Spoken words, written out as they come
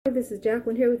this is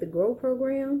Jacqueline here with the Grow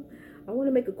Program. I want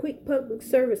to make a quick public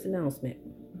service announcement.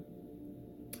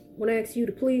 I want to ask you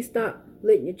to please stop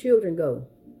letting your children go.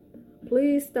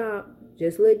 Please stop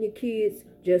just letting your kids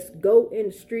just go in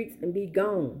the streets and be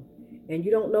gone. And you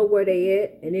don't know where they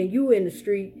at, and then you in the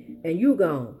street and you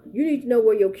gone. You need to know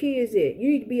where your kids at.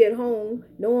 You need to be at home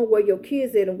knowing where your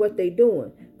kids at and what they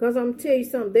doing. Because I'm going to tell you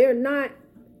something, they're not,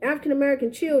 African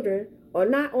American children are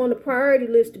not on the priority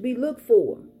list to be looked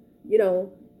for. You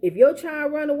know, if your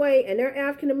child run away and they're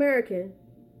African American,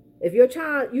 if your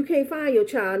child, you can't find your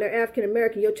child and they're African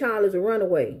American, your child is a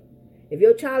runaway. If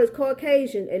your child is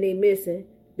Caucasian and they missing,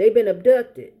 they've been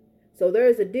abducted. So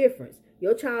there's a difference.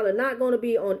 Your child are not going to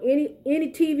be on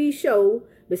any TV show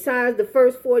besides the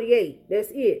first 48. That's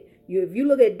it. If you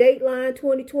look at Dateline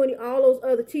 2020, all those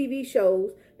other TV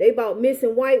shows, they about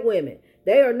missing white women.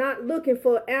 They are not looking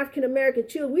for African American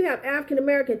children. We have African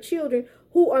American children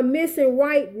who are missing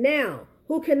right now,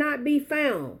 who cannot be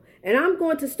found. And I'm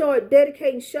going to start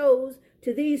dedicating shows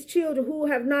to these children who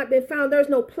have not been found. There's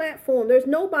no platform. There's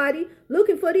nobody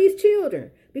looking for these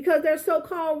children because they're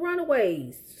so-called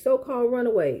runaways. So-called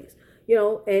runaways. You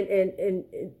know,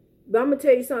 but I'm gonna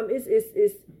tell you something.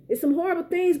 It's some horrible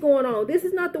things going on. This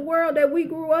is not the world that we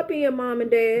grew up in, Mom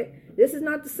and Dad. This is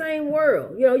not the same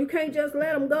world. You know, you can't just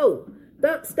let them go.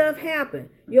 That stuff happen.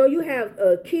 You know, you have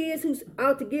kids who's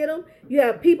out to get them. You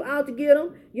have people out to get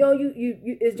them. You know, you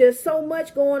it's just so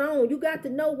much going on. You got to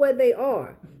know where they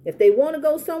are. If they want to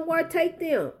go somewhere, take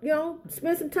them. You know,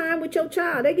 spend some time with your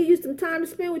child. They can use some time to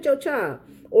spend with your child.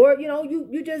 Or, you know,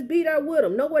 you just be there with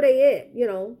them. Know where they at, you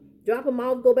know. Drop them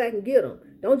off, go back and get them.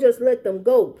 Don't just let them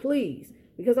go, please.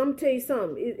 Because I'm going to tell you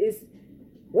something. It's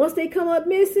once they come up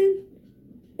missing,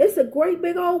 it's a great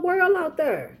big old world out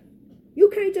there. You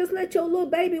can't just let your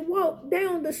little baby walk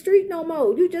down the street no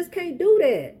more. You just can't do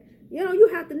that. You know, you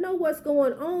have to know what's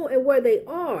going on and where they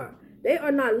are. They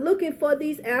are not looking for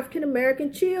these African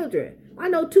American children. I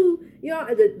know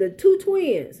the two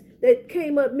twins that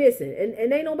came up missing,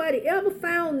 and ain't nobody ever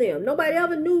found them. Nobody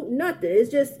ever knew nothing. It's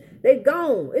just they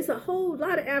gone. It's a whole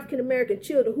lot of African American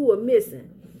children who are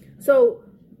missing. So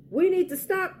we need to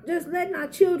stop just letting our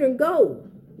children go.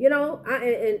 You know,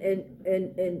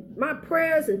 and my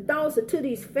prayers and thoughts are to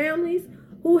these families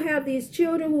who have these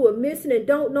children who are missing and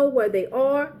don't know where they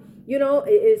are. You know,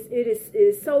 it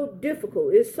is so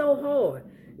difficult. It's so hard.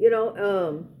 You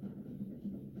know,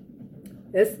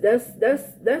 that's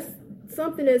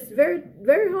something that's very,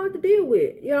 very hard to deal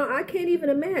with. You know, I can't even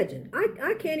imagine.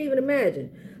 I can't even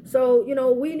imagine. So, you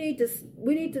know, we need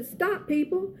to stop,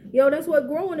 people. You know, that's what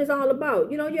growing is all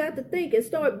about. You know, you have to think and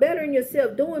start bettering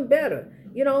yourself, doing better.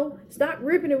 You know, stop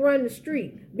ripping and running the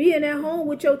street. Being at home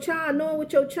with your child, knowing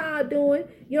what your child doing.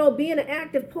 You know, being an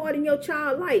active part in your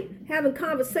child's life. Having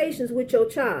conversations with your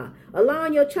child.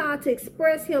 Allowing your child to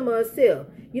express him or herself.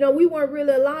 You know, we weren't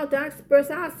really allowed to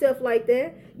express ourselves like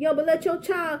that. You know, but let your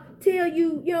child tell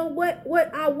you, you know,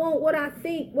 what I want, what I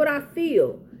think, what I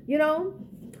feel. You know.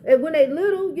 And when they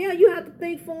little, yeah, you have to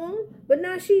think for them. But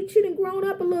now she done grown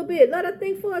up a little bit. Let her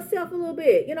think for herself a little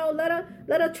bit. You know, let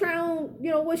her try on, you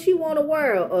know, what she want to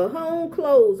wear or her own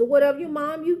clothes or whatever. Your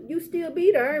mom, you still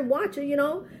be there and watch her, you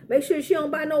know. Make sure she don't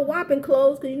buy no whopping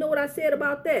clothes because you know what I said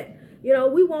about that. You know,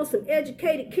 we want some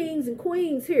educated kings and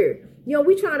queens here. You know,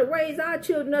 we trying to raise our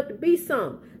children up to be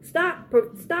something.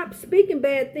 Stop speaking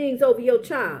bad things over your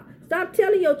child. Stop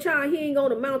telling your child he ain't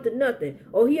gonna amount to nothing,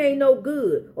 or he ain't no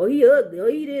good, or he ugly, or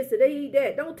he this, or he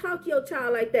that. Don't talk to your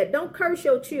child like that. Don't curse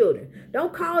your children.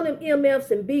 Don't call them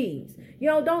MFs and Bs. You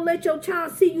know, don't let your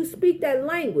child see you speak that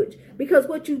language, because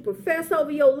what you profess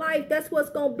over your life, that's what's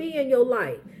gonna be in your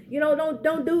life. You know,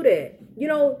 don't do that. You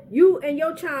know, you and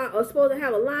your child are supposed to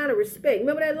have a line of respect.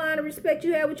 Remember that line of respect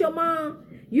you had with your mom?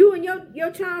 You and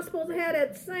your child supposed to have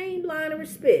that same line of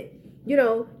respect. You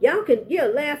know, y'all can,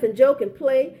 laugh and joke and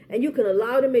play, and you can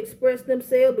allow them to express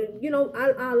themselves. But, you know,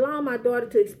 I allow my daughter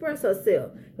to express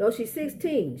herself. You know, she's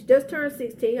 16. She just turned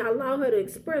 16. I allow her to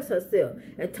express herself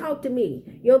and talk to me.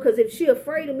 You know, because if she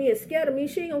afraid of me and scared of me,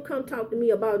 she ain't going to come talk to me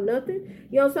about nothing.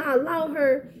 You know, so I allow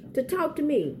her to talk to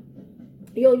me.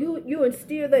 You know, you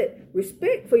instill that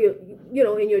respect for your, you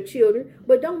know, in your children,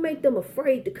 but don't make them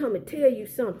afraid to come and tell you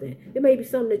something. It may be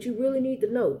something that you really need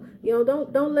to know. You know,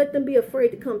 don't let them be afraid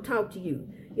to come talk to you.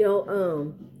 You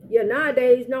know,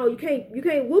 nowadays, no, you can't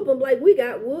whoop them like we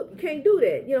got whooped. You can't do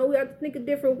that. You know, we have to think of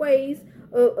different ways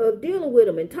of dealing with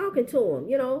them and talking to them.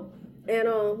 You know, and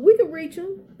we can reach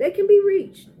them. They can be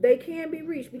reached. They can be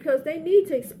reached because they need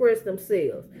to express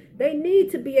themselves. They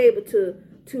need to be able to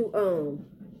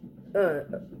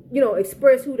you know,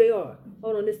 express who they are.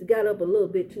 Hold on, this got up a little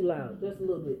bit too loud, just a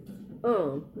little bit.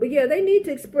 But yeah, they need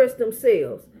to express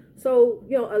themselves. So,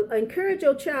 encourage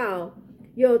your child,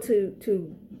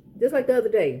 to just like the other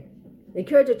day,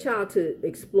 encourage your child to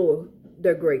explore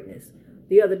their greatness.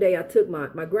 The other day, I took my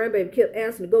grandbaby, kept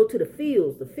asking to go to the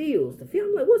fields.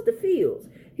 I'm like, what's the fields?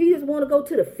 He just want to go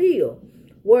to the field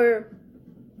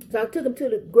so I took him to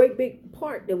the great big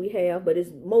park that we have, but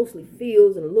it's mostly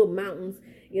fields and little mountains,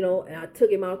 and I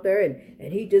took him out there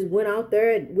and he just went out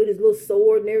there and with his little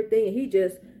sword and everything. And he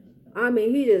just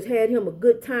had him a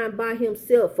good time by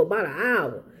himself for about an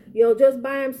hour, just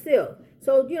by himself.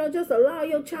 So, just allow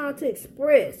your child to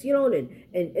express,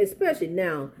 and especially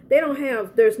now,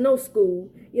 there's no school,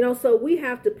 so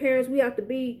parents, we have to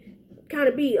be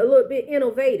a little bit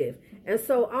innovative. And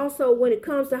so also when it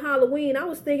comes to Halloween, I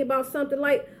was thinking about something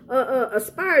like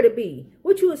aspire to be,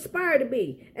 what you aspire to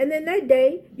be. And then that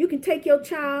day, you can take your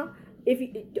child,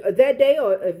 that day,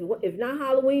 or if not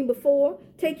Halloween before,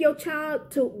 take your child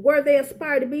to where they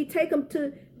aspire to be. Take them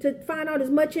to find out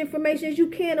as much information as you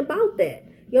can about that.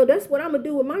 That's what I'm gonna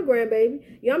do with my grandbaby.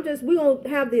 We gonna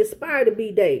have the aspire to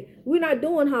be day. We're not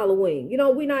doing Halloween.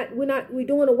 We're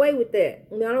doing away with that.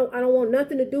 I don't want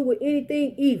nothing to do with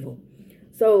anything evil.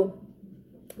 So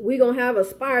we're gonna have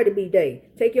aspire to be day.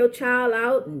 Take your child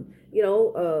out and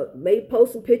maybe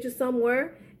post some pictures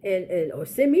somewhere and or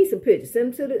send me some pictures.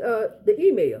 Send them to the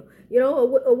email.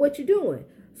 Or what you're doing.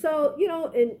 So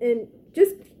and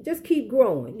just keep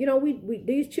growing. We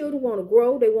these children want to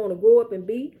grow. They want to grow up and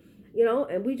be.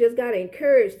 And we just got to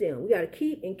encourage them. We got to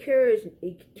keep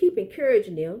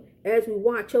encouraging them as we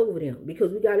watch over them,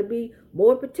 because we got to be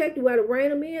more protected. We got to rein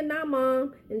them in now,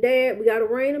 Mom and Dad. We got to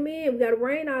rein them in. We got to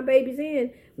rein our babies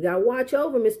in. We got to watch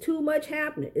over them. It's too much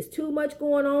happening. It's too much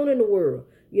going on in the world.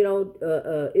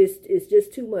 It's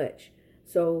just too much.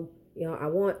 So, I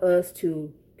want us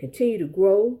to continue to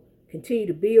grow, continue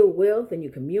to build wealth in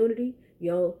your community.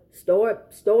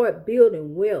 Start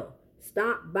building wealth.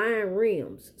 Stop buying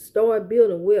rims. Start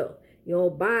building wealth.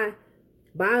 Buy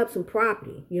up some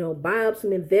property. Buy up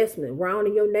some investment around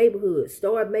in your neighborhood.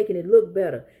 Start making it look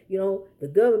better. The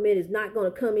government is not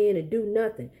going to come in and do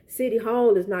nothing. City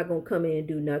Hall is not going to come in and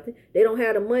do nothing. They don't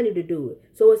have the money to do it.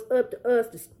 So it's up to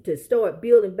us to start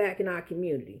building back in our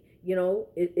community.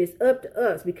 It's up to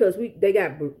us, because they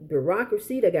got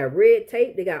bureaucracy, they got red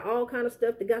tape, they got all kind of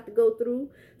stuff they got to go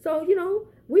through. So,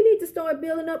 we need to start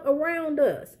building up around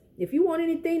us. If you want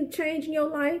anything to change in your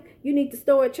life, you need to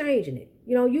start changing it.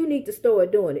 You need to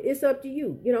start doing it. It's up to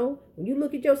you. When you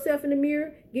look at yourself in the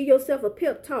mirror, give yourself a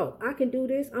pep talk. I can do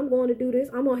this. I'm going to do this.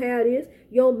 I'm going to have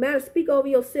this. Speak over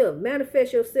yourself.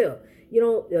 Manifest yourself.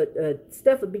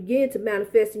 Stuff will begin to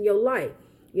manifest in your life.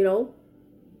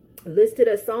 Listen to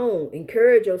that song.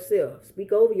 Encourage yourself.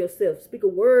 Speak over yourself. Speak a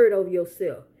word over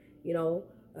yourself.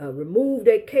 Remove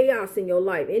that chaos in your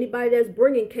life. Anybody that's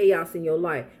bringing chaos in your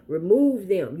life, remove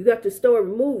them. You got to start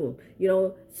removing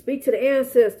them. Speak to the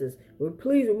ancestors. Well,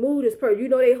 please remove this person.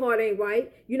 Their heart ain't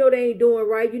right. They ain't doing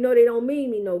right. They don't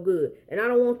mean me no good. And I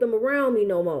don't want them around me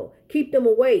no more. Keep them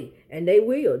away. And they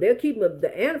will. They'll keep them.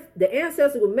 The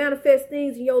ancestors will manifest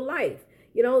things in your life.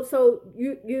 So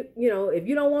if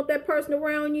you don't want that person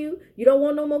around you, you don't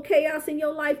want no more chaos in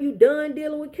your life, you done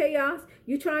dealing with chaos,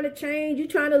 you trying to change, you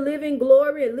trying to live in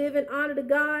glory and live in honor to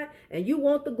God, and you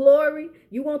want the glory,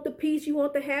 you want the peace, you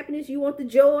want the happiness, you want the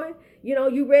joy,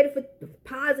 you ready for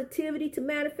positivity to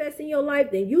manifest in your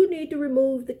life, then you need to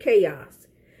remove the chaos.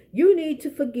 You need to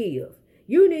forgive.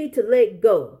 You need to let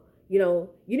go. You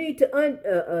need to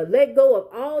let go of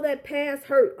all that past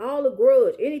hurt, all the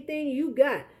grudge, anything you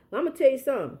got. I'm going to tell you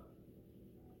something.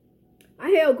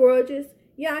 I held grudges.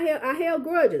 Yeah, I held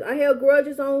grudges. I held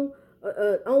grudges on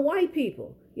white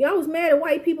people. I was mad at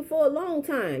white people for a long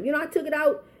time. I took it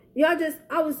out.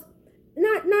 I was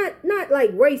not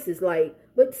like racist,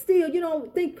 but still,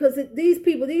 think, because these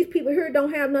people here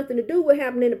don't have nothing to do with what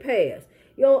happened in the past.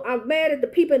 I'm mad at the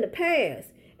people in the past.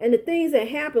 And the things that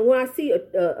happen when I see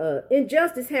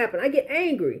injustice happen, I get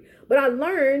angry. But I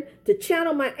learned to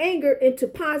channel my anger into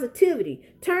positivity.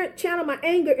 Channel my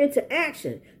anger into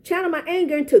action. Channel my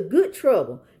anger into good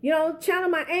trouble. Channel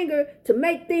my anger to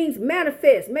make things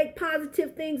manifest. Make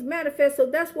positive things manifest. So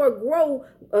that's where Grow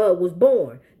was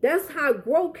born. That's how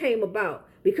Grow came about.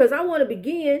 Because I want to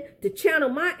begin to channel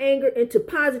my anger into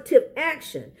positive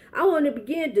action. I want to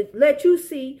begin to let you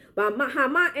see how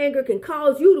my anger can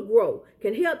cause you to grow,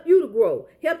 can help you to grow,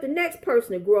 help the next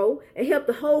person to grow, and help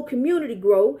the whole community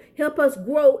grow, help us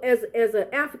grow as an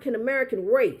African-American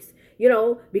race,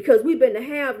 because we've been the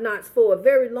have-nots for a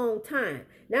very long time.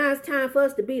 Now it's time for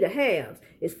us to be the haves.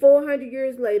 It's 400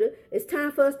 years later. It's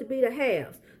time for us to be the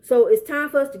haves. So it's time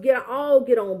for us to all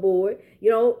get on board,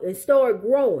 and start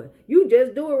growing. You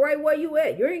just do it right where you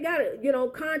at. You ain't got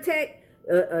to, contact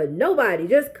Nobody.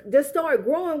 Just start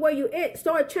growing where you at.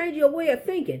 Start changing your way of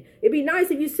thinking. It'd be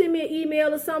nice if you send me an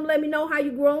email or something. Let me know how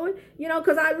you're growing.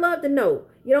 Because I love to know.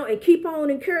 And keep on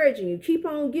encouraging you. Keep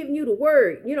on giving you the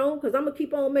word. Because I'm gonna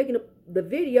keep on making the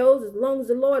videos as long as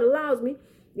the Lord allows me.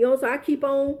 So I keep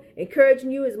on encouraging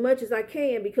you as much as I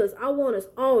can, because I want us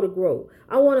all to grow.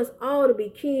 I want us all to be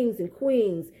kings and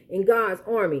queens in God's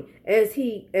army as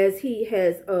he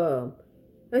has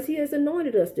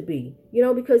anointed us to be.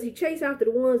 Because he chased after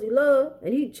the ones he loved,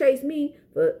 and he chased me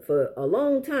for a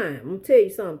long time. I'm gonna tell you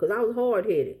something, because I was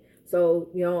hard-headed. So,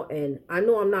 and I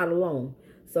know I'm not alone.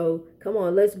 So come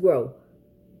on, let's grow.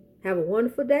 Have a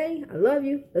wonderful day. I love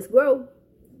you. Let's grow.